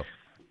about you?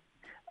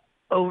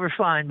 Over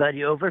fine,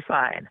 buddy, over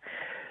fine.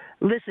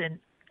 Listen,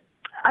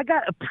 I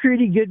got a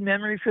pretty good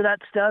memory for that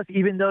stuff,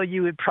 even though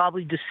you would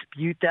probably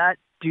dispute that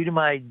due to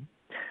my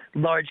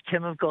large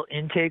chemical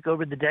intake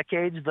over the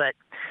decades, but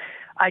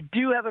I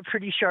do have a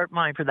pretty sharp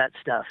mind for that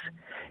stuff.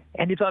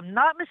 And if I'm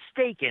not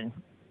mistaken,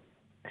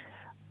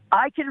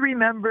 I can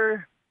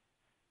remember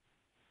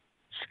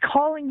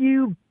calling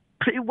you,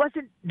 it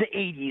wasn't the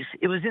 80s,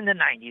 it was in the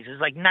 90s. It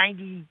was like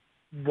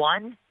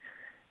 91,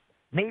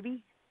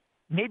 maybe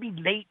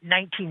late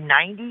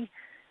 1990.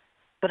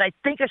 But I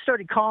think I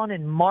started calling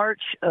in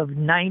March of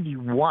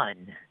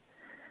 91.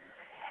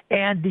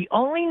 And the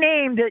only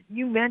name that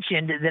you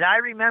mentioned that I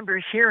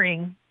remember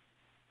hearing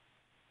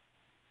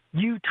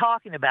you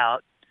talking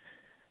about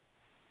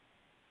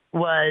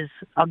was,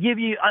 I'll give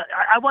you,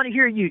 I want to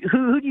hear you.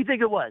 Who do you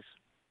think it was?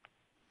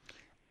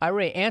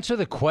 Iray, answer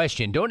the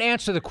question. Don't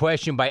answer the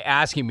question by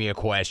asking me a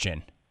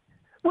question.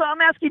 Well,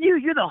 I'm asking you.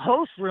 You're the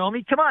host,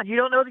 Romy. Come on. You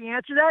don't know the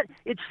answer to that?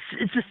 It's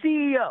the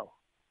CEO.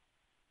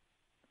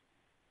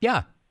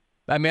 Yeah.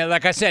 I mean,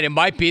 like I said, it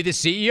might be the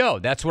CEO.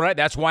 That's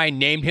why I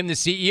named him the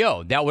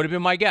CEO. That would have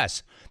been my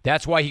guess.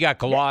 That's why he got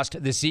glossed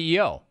the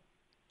CEO.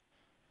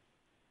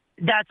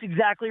 That's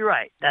exactly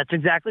right.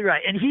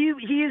 And he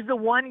is the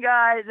one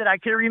guy that I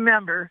can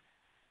remember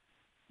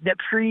that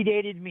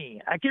predated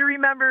me. I can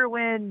remember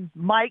when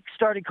Mike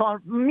started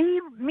calling me,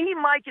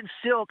 Mike, and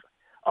Silk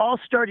all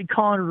started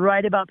calling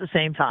right about the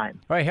same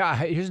time. All right,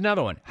 here's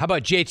another one. How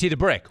about JT the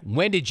Brick?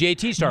 When did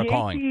JT start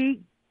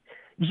calling?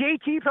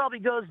 JT probably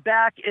goes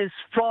back as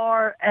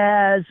far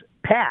as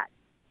Pat.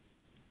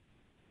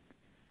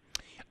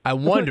 I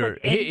wonder.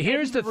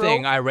 Here's the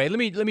thing, Iray.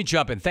 Let me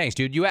jump in. Thanks,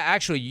 dude. You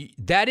actually,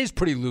 that is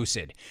pretty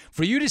lucid.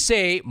 For you to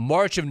say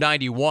March of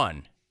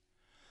 91,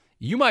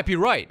 you might be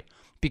right,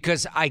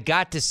 because I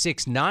got to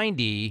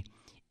 690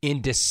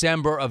 in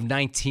December of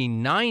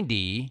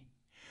 1990,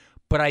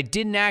 but I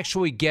didn't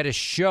actually get a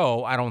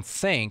show, I don't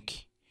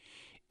think,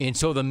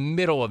 until the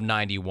middle of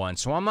 91.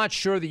 So I'm not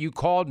sure that you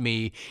called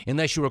me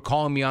unless you were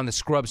calling me on the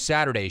Scrub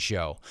Saturday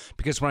show.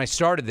 Because when I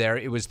started there,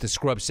 it was the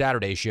Scrub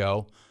Saturday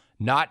show,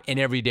 not an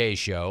everyday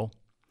show,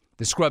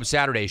 the Scrub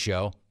Saturday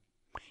show.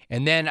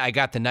 And then I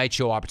got the night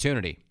show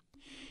opportunity.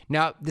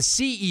 Now, the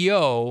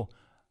CEO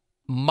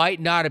might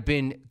not have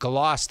been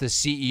Gloss the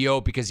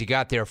CEO because he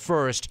got there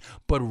first,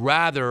 but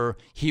rather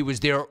he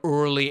was there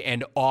early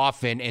and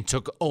often and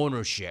took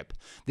ownership.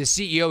 The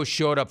CEO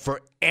showed up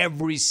for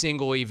every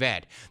single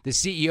event. The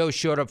CEO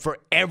showed up for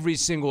every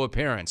single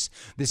appearance.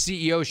 The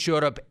CEO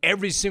showed up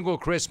every single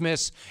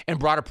Christmas and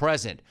brought a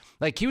present.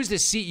 Like, he was the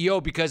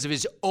CEO because of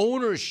his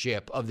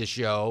ownership of the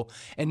show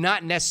and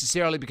not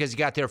necessarily because he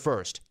got there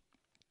first.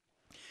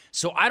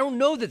 So I don't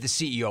know that the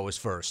CEO was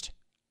first.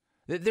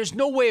 There's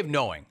no way of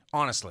knowing,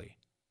 honestly.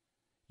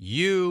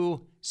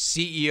 You,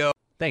 CEO.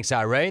 Thanks,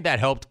 Ray. That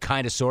helped,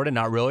 kind of, sort of,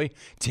 not really.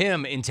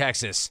 Tim in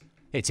Texas.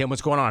 Hey, Tim,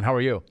 what's going on? How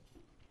are you?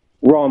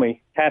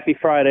 Romy, happy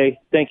Friday.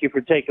 Thank you for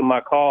taking my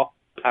call.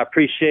 I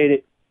appreciate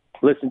it.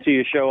 Listen to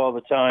your show all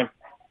the time.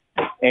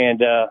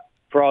 And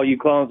for all you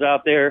clones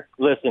out there,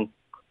 listen.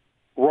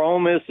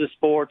 Rome is to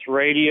sports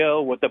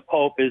radio what the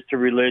Pope is to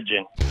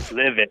religion.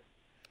 Live it.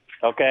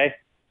 Okay?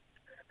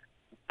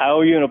 I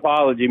owe you an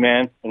apology,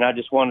 man, and I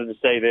just wanted to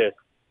say this.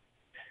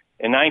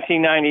 In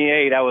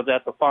 1998, I was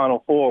at the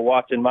Final Four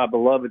watching my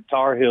beloved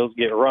Tar Heels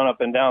get run up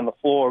and down the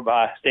floor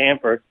by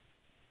Stanford.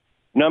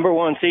 Number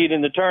 1 seed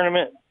in the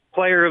tournament,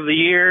 player of the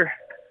year,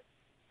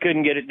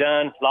 couldn't get it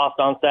done, lost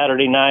on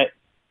Saturday night,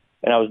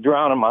 and I was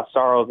drowning my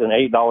sorrows in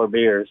 $8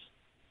 beers.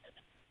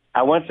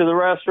 I went to the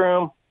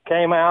restroom,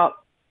 came out,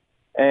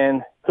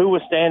 and who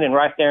was standing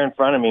right there in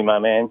front of me, my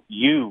man?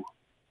 You,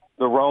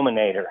 the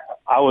Rominator.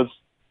 I was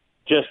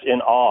just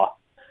in awe.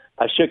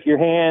 I shook your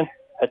hand,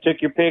 I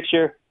took your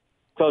picture,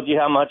 told you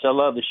how much I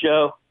love the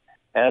show,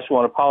 and I just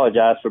want to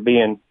apologize for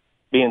being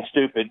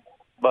stupid.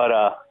 But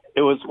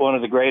it was one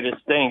of the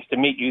greatest things to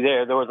meet you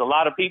there. There was a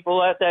lot of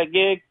people at that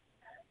gig.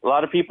 A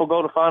lot of people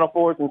go to Final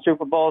Fours and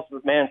Super Bowls,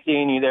 but, man,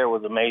 seeing you there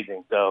was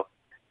amazing. So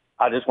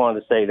I just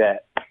wanted to say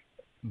that.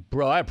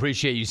 Bro, I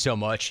appreciate you so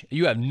much.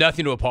 You have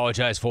nothing to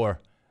apologize for.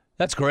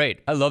 That's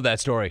great. I love that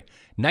story.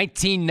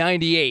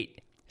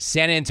 1998,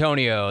 San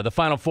Antonio, the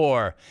Final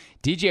Four.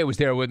 DJ was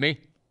there with me.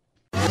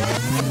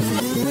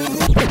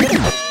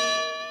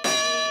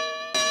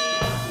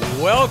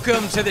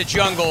 Welcome to the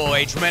jungle.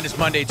 A tremendous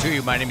Monday to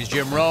you. My name is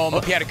Jim Rome.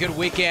 Hope you had a good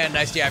weekend.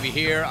 Nice to have you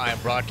here. I am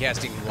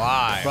broadcasting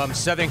live from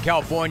Southern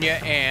California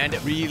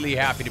and really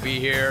happy to be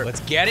here. Let's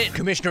get it.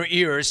 Commissioner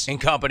Ears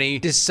and company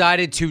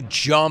decided to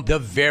jump the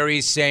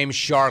very same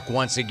shark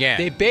once again.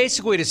 They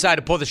basically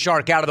decided to pull the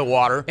shark out of the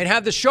water and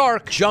have the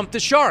shark jump the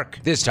shark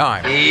this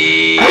time.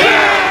 Being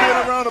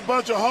around a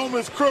bunch of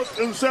homeless crooks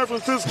in San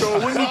Francisco.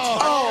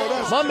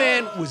 My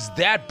man was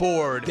that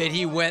bored that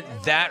he went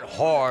that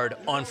hard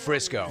on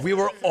Frisco. We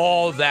were all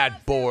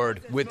that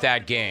bored with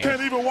that game. Can't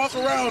even walk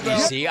around now.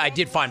 See, I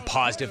did find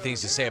positive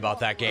things to say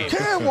about that game.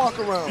 Can't walk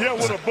around. Yeah,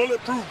 with a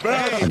bulletproof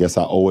bag. I guess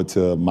I owe it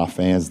to my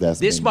fans.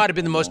 This might have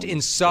been the most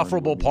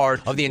insufferable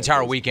part of the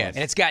entire weekend.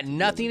 And it's got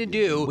nothing to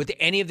do with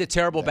any of the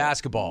terrible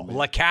basketball.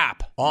 La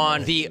Cap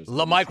on the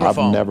La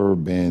Microphone. I've never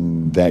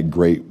been that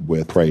great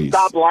with praise.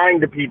 Stop lying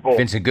to people.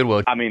 Vincent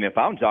Goodwill. I mean, if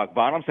I'm Jock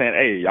Vaughn, I'm saying,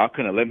 hey, y'all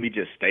couldn't have let me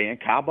just stay in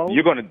Cabo?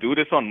 You're going to do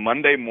this on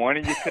Monday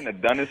morning? You couldn't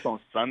have done this on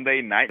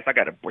Sunday night? I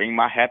got to bring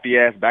my happy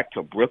ass back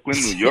to Brooklyn,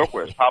 New York,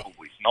 where it's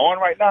probably snowing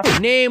right now?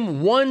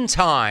 Name one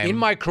time in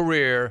my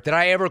career that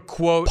I ever,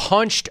 quote,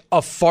 punched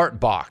a fart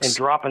box. And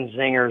dropping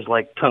zingers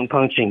like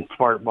tongue-punching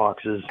fart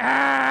boxes.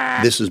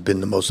 This has been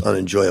the most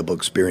unenjoyable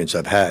experience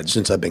I've had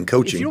since I've been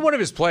coaching. If you're one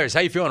of his players, how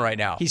you feeling right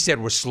now? He said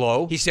we're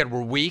slow. He said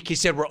we're weak. He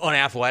said we're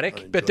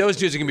unathletic. Bet those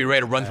dudes are going to be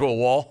ready to run through a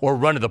wall or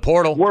run to the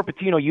portal. War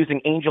Patino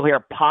using angel hair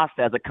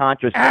pasta as a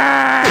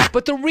contrast.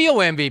 But the real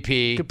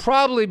MVP could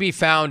probably be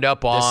found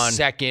up on the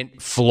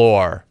second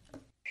floor.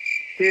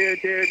 Dude,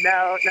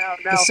 no.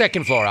 The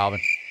second floor,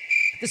 Alvin.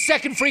 The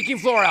second freaking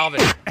floor,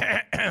 Alvin.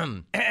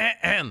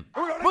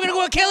 We're going to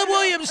go with Caleb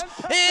Williams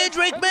and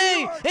Drake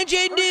May and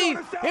Jaden D.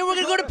 And we're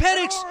going to go to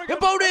Penix and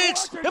Bo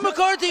Nix and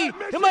McCarthy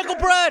and Michael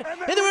Pratt. And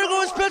then we're going to go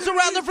with Spencer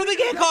Rattler for the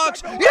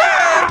Gamecocks.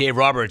 Yeah! Dave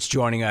Roberts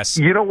joining us.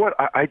 You know what?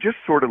 I just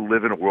sort of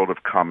live in a world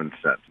of common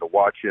sense. To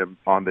watch him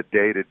on the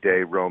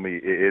day-to-day, Romy,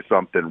 is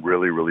something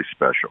really, really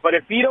special. But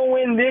if he don't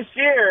win this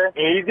year,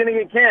 he's going to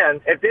get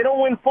canned. If they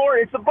don't win 4,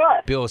 it's a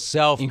bust. Bill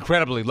Self,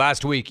 incredibly,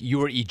 last week you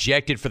were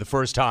ejected for the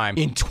first time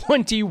in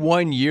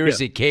 21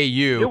 years at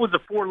KU. It was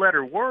a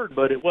 4-letter word,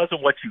 but it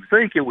wasn't what you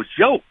think. It was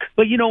joke.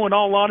 But, you know, in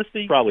all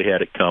honesty, probably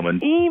had it coming.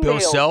 Bill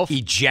Self,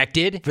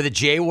 ejected for the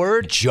J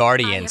word?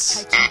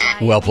 Jardians.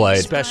 Well played.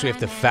 Especially if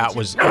the fat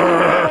was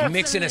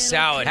mixing a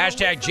salad.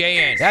 Hashtag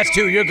JN. That's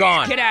 2. You're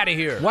gone. Get out of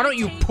here. Why don't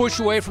you push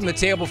away from the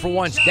table for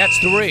once? That's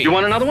 3. You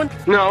want another one?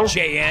 No.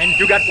 JN.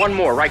 You got one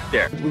more right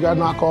there. We got to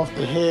knock off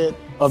the head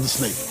of the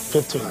snake.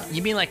 15.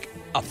 You mean like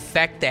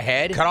affect the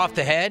head? Cut off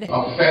the head?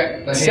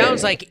 Affect the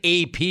Sounds head. like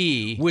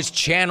AP was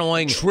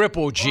channeling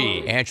Triple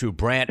G. Andrew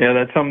Brandt. Yeah,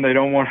 that's something they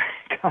don't want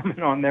to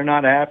comment on. They're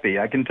not happy.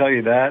 I can tell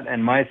you that.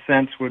 And my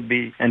sense would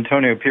be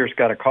Antonio Pierce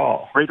got a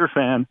call. Raider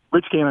fan,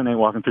 Rich Gannon ain't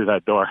walking through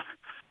that door.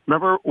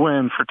 Remember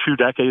when for 2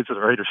 decades the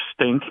Raiders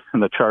stink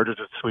and the Chargers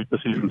would sweep the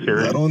season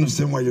series? I don't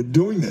understand why you're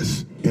doing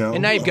this.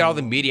 And now you've got all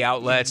the media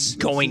outlets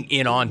going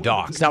in on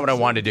Doc. It's not what I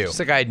wanted to do. It's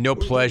like I had no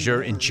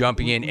pleasure in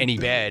jumping in any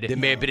bed that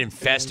may have been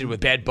infested with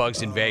bed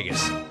bugs in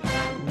Vegas.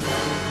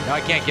 Now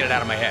I can't get it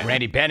out of my head.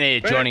 Randy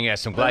Bennett joining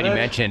us. I'm glad you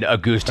mentioned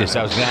Augustus.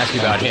 I was going to ask you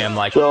about him.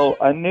 So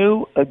I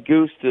knew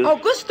Augustus.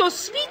 Augusto,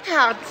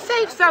 sweetheart,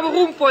 save some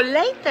room for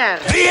later.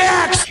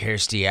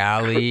 Kirstie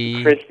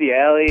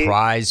Alley.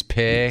 Prize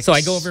Picks. So I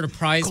go over to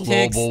Prize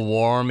Picks. Global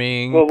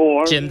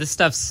warming. Jim, this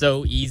stuff's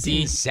so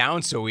easy. It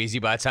sounds so easy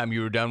by the time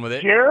you were done with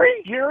it.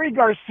 Jerry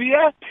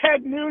Garcia?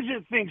 Ted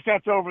Nugent thinks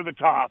that's over the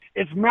top.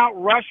 It's Mount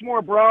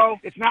Rushmore, bro.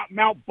 It's not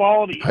Mount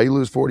Baldy. How you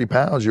lose 40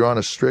 pounds? You're on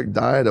a strict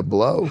diet of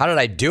blow. How did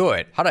I do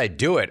it?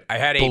 I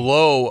had a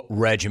blow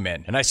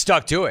regimen, and I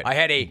stuck to it. I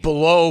had a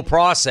blow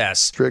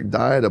process. Strict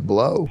diet of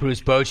blow.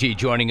 Bruce Bochy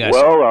joining us.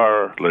 Well,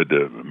 led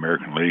the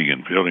American League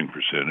in fielding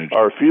percentage.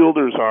 Our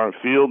fielders aren't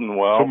fielding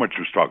well. So much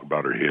was talk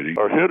about our hitting.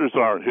 Our hitters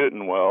aren't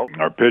hitting well.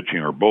 Our pitching,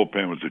 our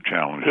bullpen was a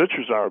challenge.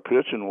 Pitchers aren't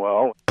pitching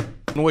well.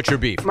 What's your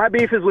beef? My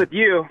beef is with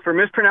you for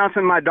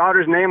mispronouncing my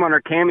daughter's name on her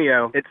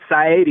cameo. It's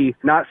Saedi,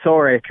 not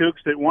Sore.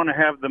 Kooks that want to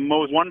have the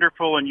most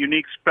wonderful and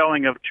unique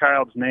spelling of a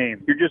child's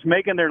name. You're just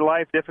making their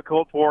life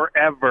difficult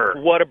forever.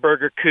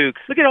 Whataburger Kooks.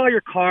 Look at all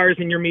your cars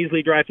in your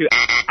measly drive-thru.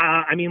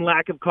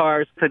 Lack of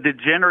cars. It's a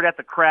degenerate at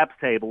the craps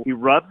table. He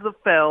rubs the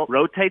felt,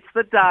 rotates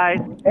the dice.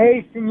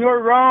 Hey,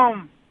 Senor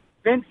Rome.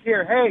 Vince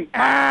here, hey.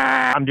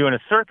 I'm doing a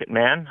circuit,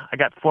 man. I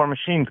got 4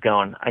 machines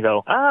going. I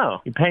go, oh,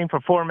 you paying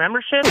for 4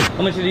 memberships?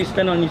 How much did he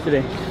spend on you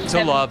today?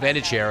 To love and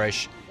to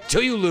cherish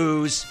till you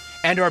lose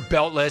and are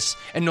beltless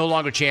and no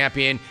longer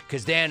champion,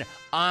 because then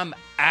I'm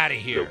out of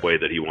here. The way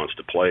that he wants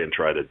to play and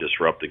try to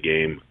disrupt the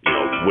game,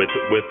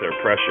 with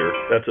their pressure.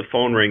 That's a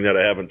phone ring that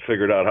I haven't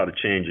figured out how to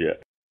change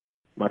yet.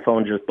 My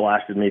phone just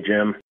blasted me,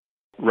 Jim.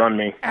 Run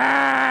me.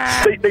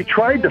 They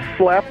tried to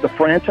slap the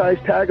franchise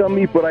tag on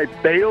me, but I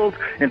bailed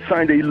and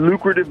signed a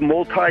lucrative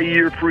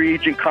multi-year free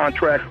agent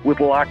contract with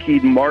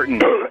Lockheed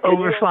Martin.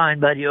 Over fine,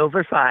 buddy,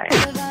 over fine.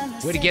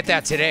 Way to get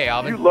that today,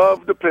 Alvin. You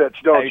love the pitch,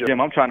 don't you? Jim,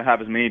 I'm trying to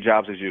have as many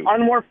jobs as you.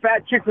 On more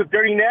fat chicks with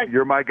dirty necks.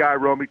 You're my guy,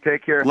 Romy.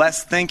 Take care.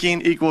 Less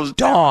thinking equals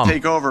Dom.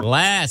 Take over.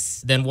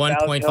 Less than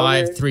 1.5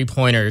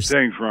 3-pointers.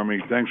 Thanks, Rummy.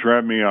 Thanks for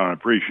having me on. I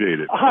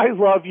appreciate it. I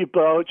love you,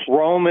 Boach.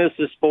 Rome is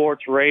to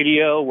sports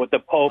radio what the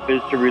Pope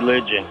is to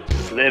religion.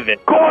 Live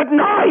it. Good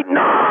night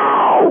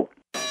now!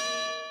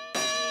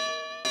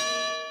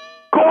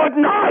 Good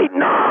night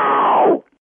now!